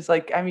question is,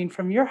 like, I mean,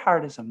 from your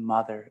heart as a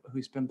mother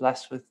who's been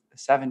blessed with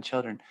 7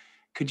 children,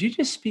 could you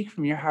just speak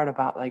from your heart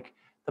about like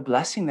the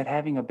blessing that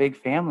having a big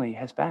family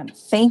has been?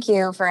 Thank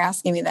you for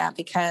asking me that,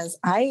 because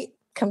I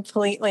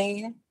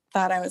completely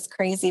thought I was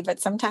crazy, but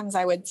sometimes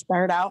I would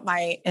start out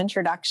my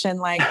introduction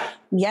like,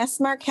 yes,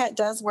 Marquette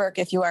does work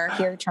if you are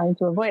here trying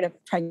to avoid a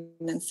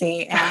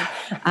pregnancy.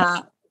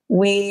 And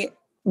we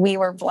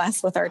were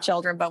blessed with our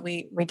children, but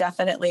we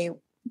definitely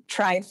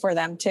tried for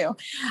them too.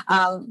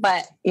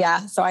 But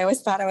yeah, so I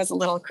always thought I was a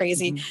little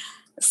crazy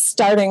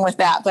starting with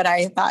that, but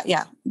I thought,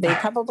 yeah, they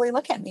probably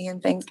look at me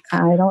and think,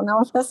 I don't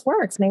know if this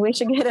works. Maybe we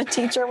should get a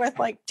teacher with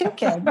like 2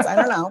 kids. I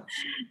don't know.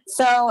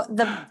 So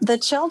the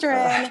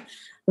children,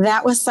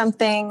 that was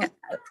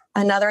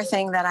another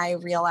thing that I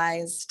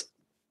realized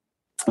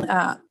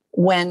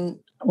when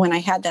I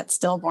had that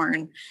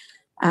stillborn.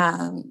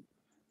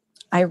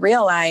 I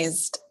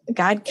realized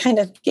God kind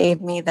of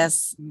gave me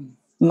this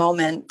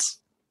moment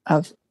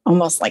of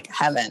almost like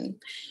heaven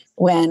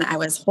when I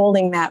was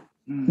holding that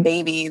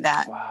baby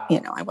that,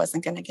 I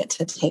wasn't going to get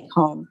to take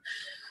home.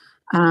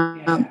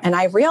 And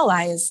I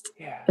realized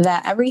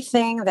that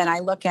everything that I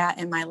look at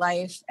in my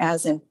life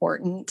as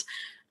important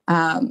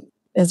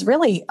is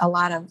really a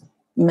lot of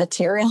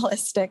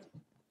materialistic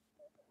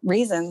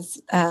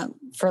reasons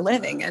for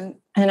living.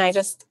 And I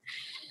just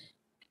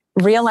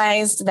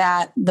realized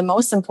that the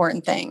most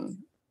important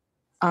thing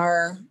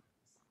are,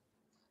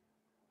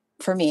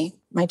 for me,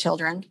 my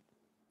children,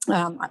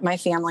 my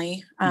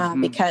family,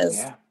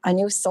 because a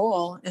new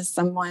soul is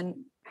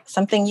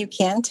something you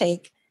can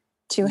take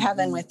to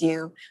heaven with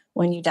you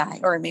when you die,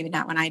 or maybe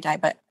not when I die,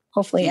 but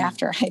hopefully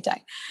after I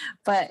die,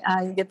 but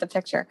you get the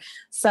picture.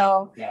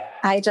 So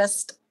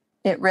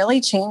it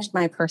really changed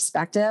my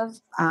perspective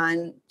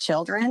on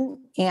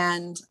children.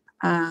 And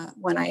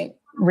when I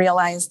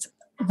realized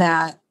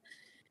that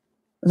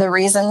the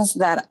reasons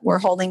that were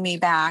holding me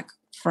back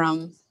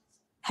from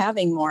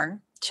having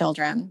more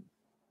children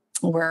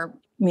were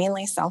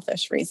mainly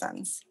selfish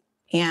reasons.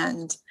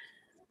 And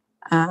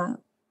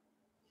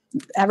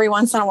every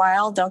once in a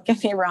while, don't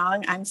get me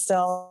wrong, I'm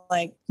still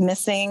like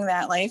missing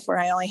that life where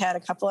I only had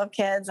a couple of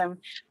kids and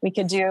we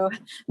could do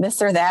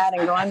this or that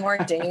and go on more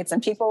dates,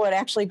 and people would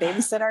actually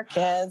babysit our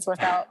kids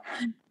without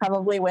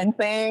probably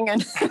wincing.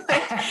 And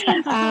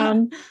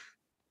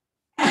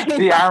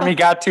the army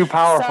got too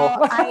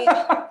powerful.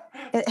 So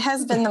it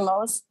has been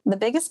the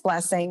biggest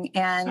blessing.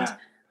 And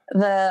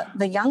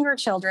the younger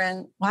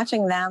children,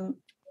 watching them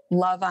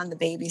love on the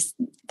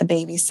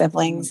baby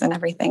siblings and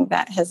everything,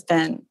 that has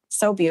been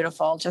so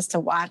beautiful, just to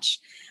watch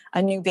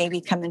a new baby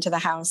come into the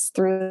house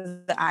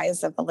through the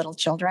eyes of the little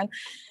children.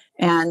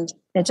 And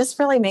it just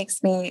really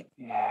makes me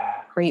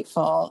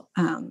grateful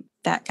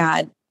that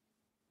God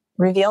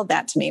revealed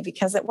that to me,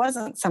 because it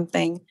wasn't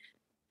something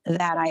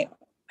that I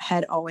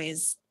had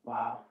always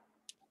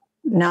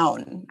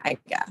known, I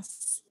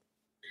guess.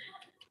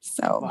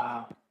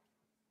 So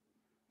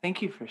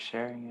thank you for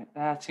sharing it.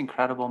 That's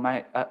incredible.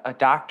 A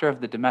doctor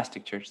of the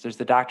domestic church. There's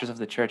the doctors of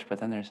the church, but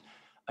then there's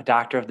a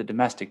doctor of the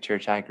domestic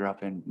church I grew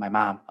up in, my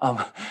mom.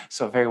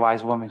 So a very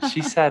wise woman.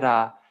 She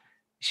said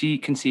she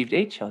conceived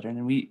 8 children,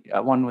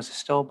 and one was a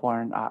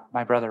stillborn.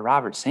 My brother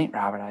Robert, Saint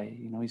Robert.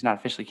 He's not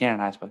officially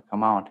canonized, but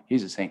come on,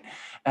 he's a saint.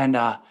 And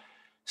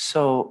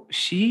so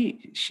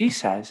she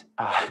says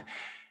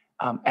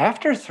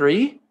after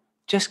 3.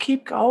 Just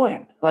keep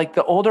going. Like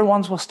the older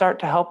ones will start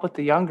to help with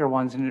the younger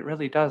ones, and it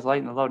really does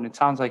lighten the load. And it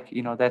sounds like,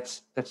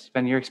 that's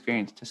been your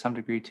experience to some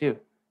degree too.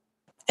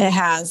 It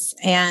has.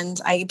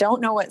 And I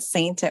don't know what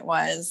saint it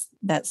was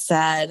that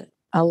said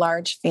a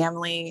large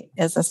family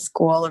is a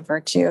school of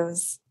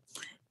virtues.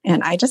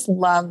 And I just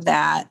love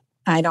that.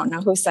 I don't know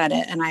who said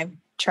it, and I've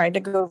tried to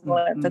Google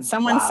it, but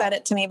someone said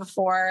it to me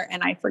before,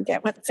 and I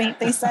forget what saint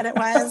they said it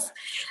was.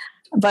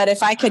 But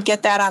if I could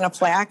get that on a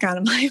plaque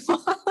on my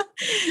wall,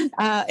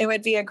 it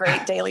would be a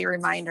great daily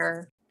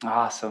reminder.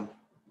 Awesome.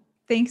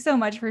 Thanks so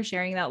much for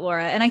sharing that,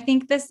 Laura. And I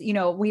think this,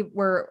 we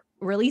were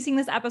releasing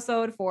this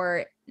episode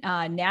for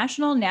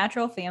National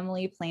Natural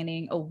Family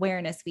Planning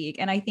Awareness Week.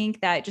 And I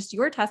think that just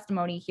your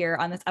testimony here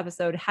on this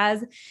episode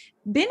has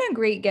been a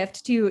great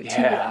gift to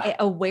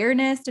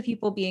awareness, to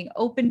people being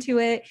open to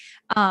it.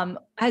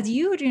 As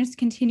you just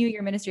continue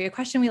your ministry, a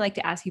question we like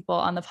to ask people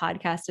on the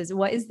podcast is,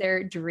 what is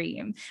their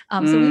dream?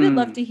 So we would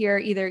love to hear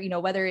either,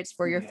 whether it's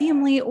for your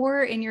family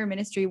or in your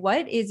ministry,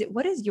 what is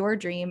your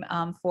dream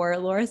for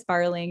Laura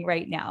Sparling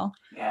right now?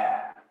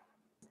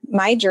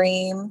 My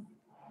dream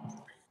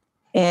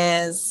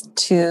is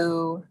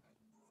to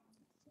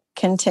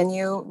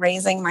continue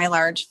raising my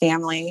large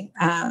family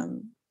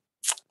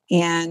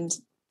and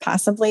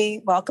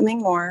possibly welcoming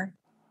more.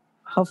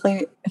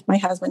 Hopefully, if my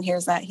husband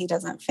hears that, he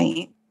doesn't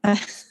faint.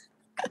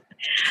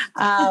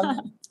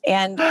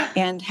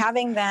 And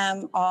having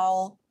them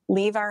all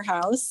leave our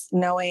house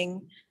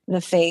knowing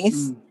the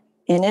faith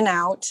in and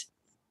out,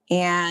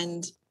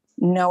 and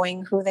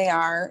knowing who they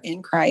are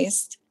in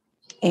Christ,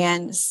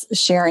 and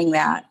sharing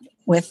that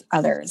with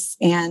others.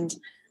 And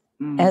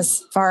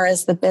as far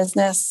as the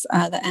business,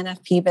 the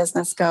NFP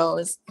business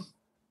goes,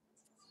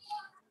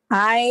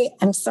 I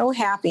am so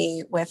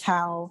happy with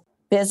how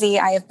busy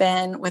I have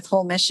been with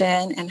Whole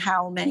Mission and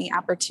how many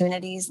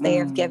opportunities they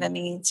have given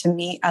me to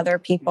meet other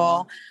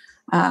people.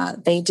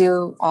 They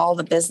do all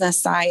the business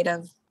side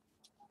of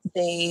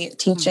the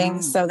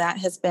teaching. So that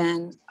has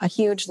been a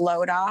huge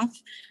load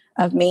off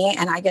of me,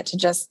 and I get to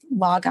just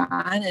log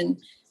on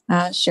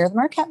and share the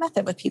Marquette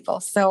Method with people.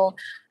 So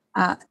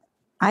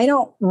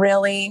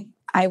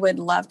I would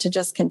love to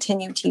just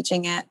continue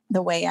teaching it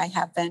the way I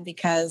have been,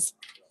 because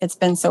it's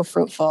been so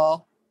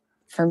fruitful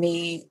for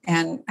me,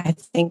 and I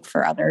think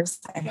for others,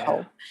 I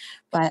hope.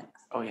 But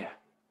oh yeah.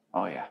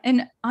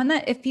 And on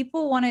that, if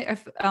people want to,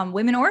 if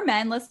women or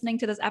men listening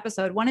to this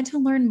episode wanted to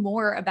learn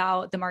more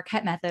about the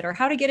Marquette Method, or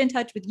how to get in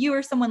touch with you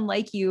or someone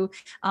like you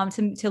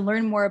to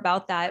learn more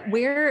about that,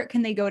 where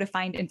can they go to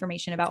find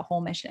information about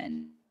Whole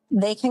Mission?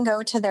 They can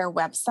go to their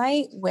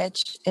website,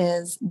 which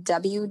is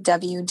www.mmnfp,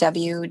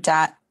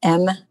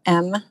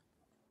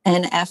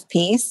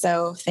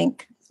 so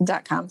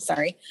think.com,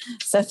 sorry.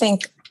 So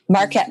think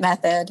Marquette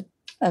Method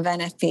of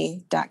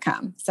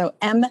NFP.com. So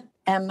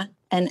mmnfp.com.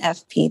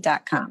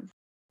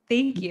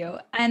 Thank you.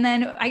 And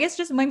then I guess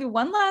just maybe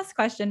one last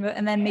question,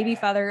 and then maybe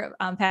Father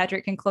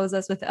Patrick can close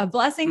us with a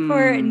blessing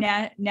for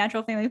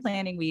Natural Family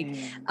Planning Week.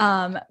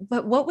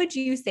 But what would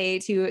you say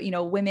to,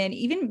 women,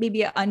 even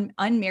maybe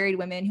unmarried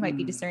women who might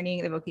be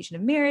discerning the vocation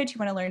of marriage, who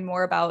want to learn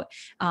more about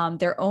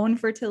their own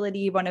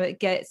fertility, want to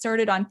get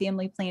started on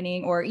family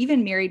planning, or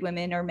even married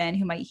women or men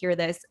who might hear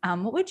this?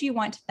 What would you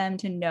want them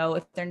to know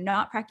if they're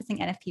not practicing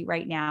NFP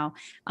right now,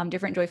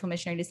 different joyful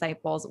missionary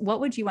disciples?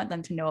 What would you want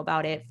them to know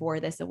about it for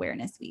this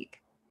awareness week?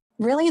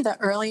 Really, the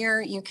earlier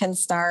you can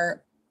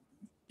start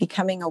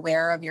becoming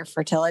aware of your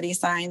fertility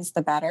signs,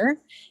 the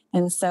better.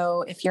 And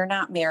so if you're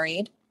not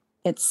married,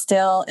 it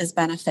still is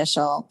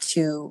beneficial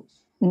to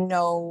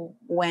know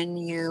when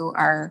you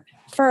are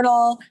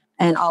fertile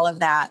and all of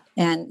that.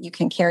 And you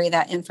can carry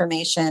that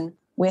information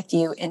with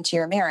you into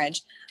your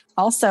marriage.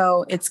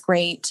 Also, it's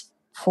great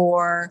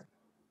for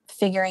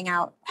figuring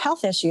out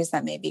health issues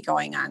that may be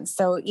going on.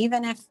 So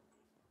even if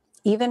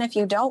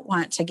you don't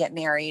want to get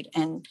married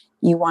and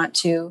you want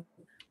to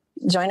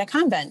join a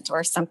convent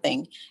or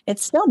something,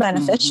 it's still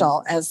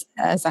beneficial as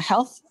a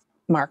health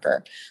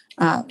marker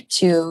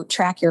to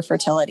track your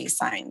fertility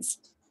signs.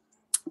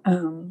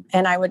 And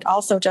I would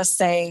also just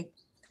say,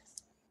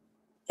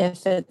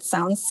 if it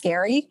sounds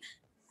scary,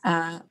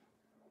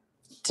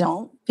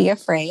 don't be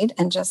afraid,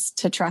 and just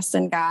to trust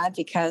in God,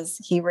 because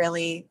He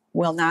really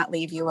will not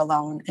leave you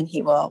alone, and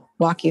He will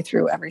walk you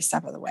through every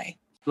step of the way.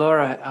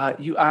 Laura,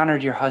 you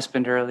honored your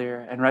husband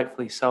earlier, and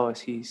rightfully so,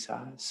 as he's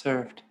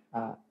served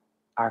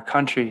our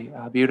country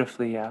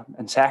beautifully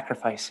and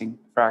sacrificing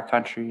for our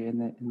country in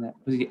the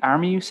was the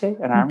Army, you say?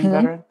 An Army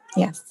veteran?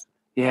 Yes.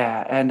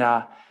 Yeah,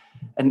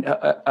 and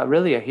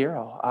really a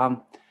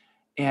hero.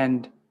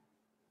 And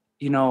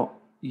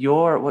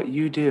what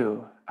you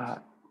do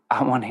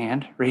on one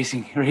hand,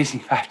 raising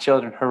 5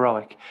 children,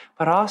 heroic,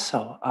 but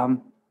also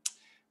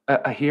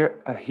a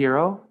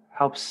hero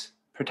helps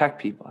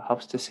protect people,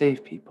 helps to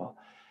save people.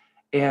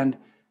 And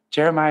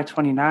Jeremiah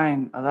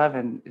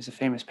 29:11 is a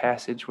famous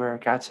passage where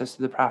God says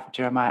to the prophet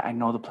Jeremiah, I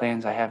know the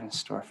plans I have in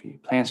store for you,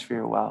 plans for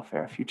your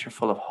welfare, a future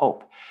full of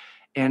hope.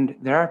 And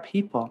there are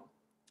people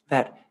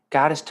that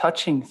God is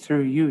touching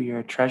through you. You're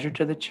a treasure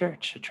to the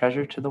church, a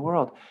treasure to the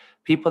world.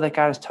 People that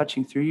God is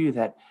touching through you,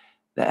 that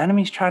the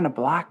enemy's trying to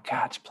block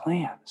God's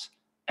plans.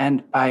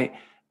 And by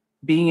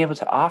being able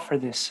to offer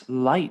this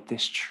light,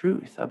 this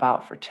truth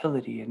about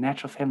fertility and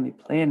natural family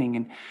planning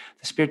and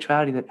the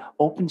spirituality that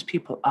opens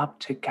people up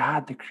to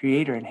God, the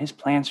Creator, and His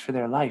plans for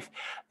their life,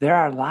 there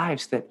are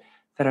lives that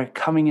are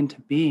coming into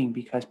being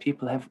because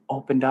people have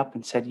opened up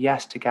and said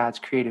yes to God's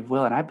creative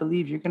will. And I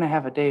believe you're going to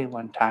have a day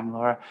one time,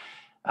 Laura,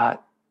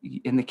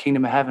 in the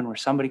kingdom of heaven, where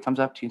somebody comes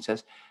up to you and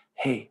says,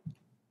 hey,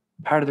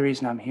 part of the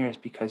reason I'm here is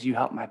because you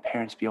helped my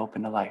parents be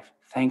open to life.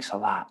 Thanks a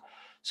lot.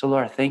 So,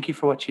 Laura, thank you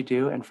for what you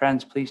do. And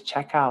friends, please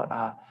check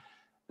out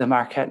the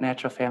Marquette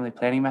Natural Family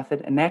Planning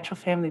Method and natural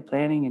family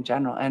planning in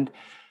general. And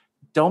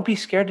don't be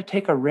scared to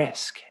take a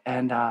risk.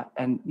 And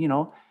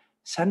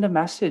send a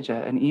message,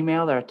 an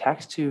email or a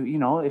text to,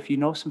 if you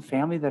know some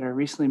family that are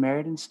recently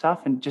married and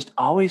stuff, and just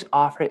always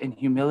offer it in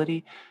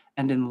humility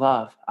and in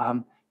love.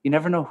 You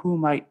never know who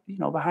might,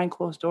 behind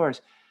closed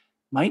doors,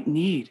 might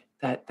need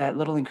that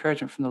little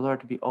encouragement from the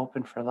Lord to be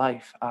open for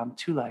life,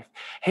 to life.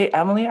 Hey,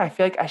 Emily, I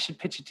feel like I should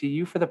pitch it to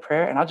you for the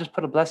prayer, and I'll just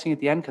put a blessing at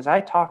the end because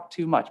I talk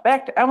too much.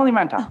 Back to Emily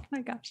Montauk. Oh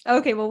my gosh.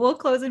 Okay, well, we'll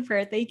close in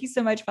prayer. Thank you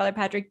so much, Father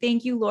Patrick.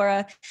 Thank you,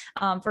 Laura,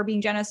 for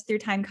being generous with your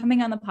time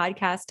coming on the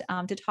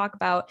podcast to talk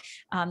about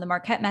the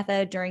Marquette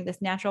Method during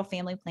this Natural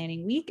Family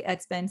Planning Week.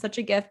 It's been such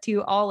a gift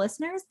to all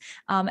listeners,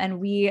 and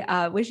we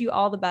wish you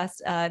all the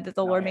best, that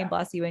the Lord may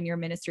bless you in your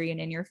ministry and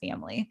in your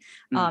family.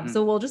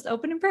 So we'll just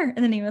open in prayer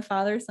in the name of the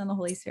Father, Son, and the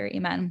Holy Spirit.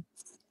 Amen.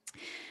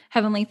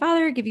 Heavenly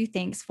Father, give you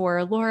thanks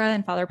for Laura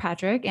and Father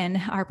Patrick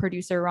and our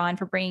producer, Ron,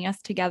 for bringing us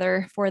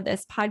together for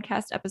this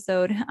podcast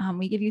episode.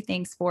 We give you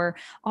thanks for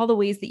all the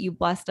ways that you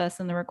blessed us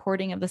in the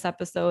recording of this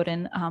episode,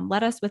 and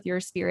led us with your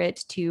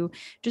Spirit to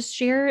just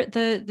share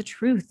the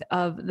truth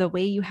of the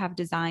way you have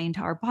designed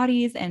our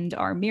bodies and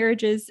our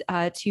marriages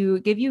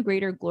to give you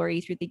greater glory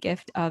through the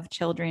gift of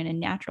children and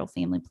natural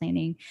family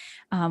planning.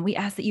 We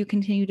ask that you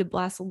continue to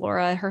bless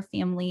Laura, her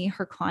family,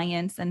 her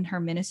clients, and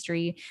her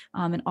ministry,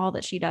 and all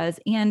that she does,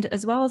 and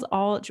as well as as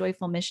all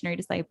joyful missionary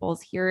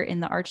disciples here in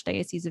the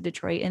Archdiocese of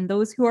Detroit, and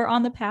those who are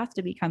on the path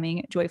to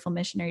becoming joyful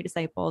missionary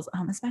disciples,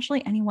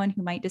 especially anyone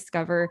who might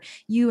discover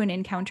you and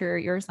encounter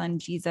your son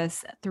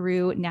Jesus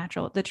through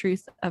the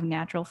truth of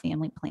natural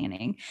family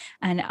planning.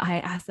 And I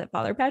ask that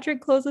Father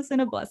Patrick close us in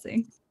a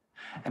blessing.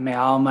 And may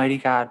Almighty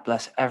God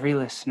bless every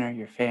listener,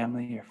 your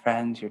family, your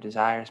friends, your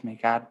desires. May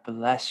God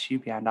bless you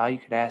beyond all you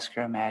could ask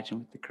or imagine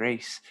with the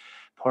grace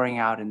pouring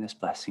out in this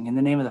blessing. In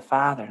the name of the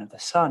Father, and of the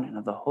Son, and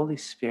of the Holy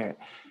Spirit.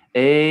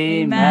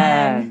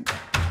 Amen.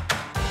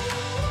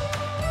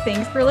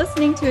 Thanks for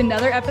listening to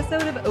another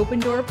episode of Open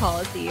Door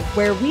Policy,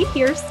 where we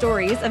hear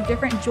stories of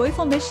different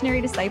joyful missionary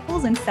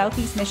disciples in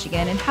Southeast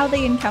Michigan and how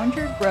they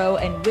encounter, grow,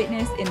 and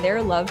witness in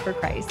their love for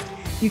Christ.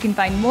 You can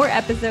find more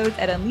episodes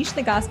at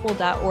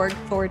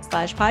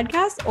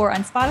unleashthegospel.org/podcast or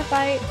on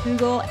Spotify,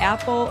 Google,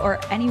 Apple, or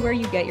anywhere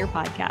you get your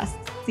podcasts.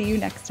 See you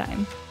next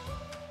time.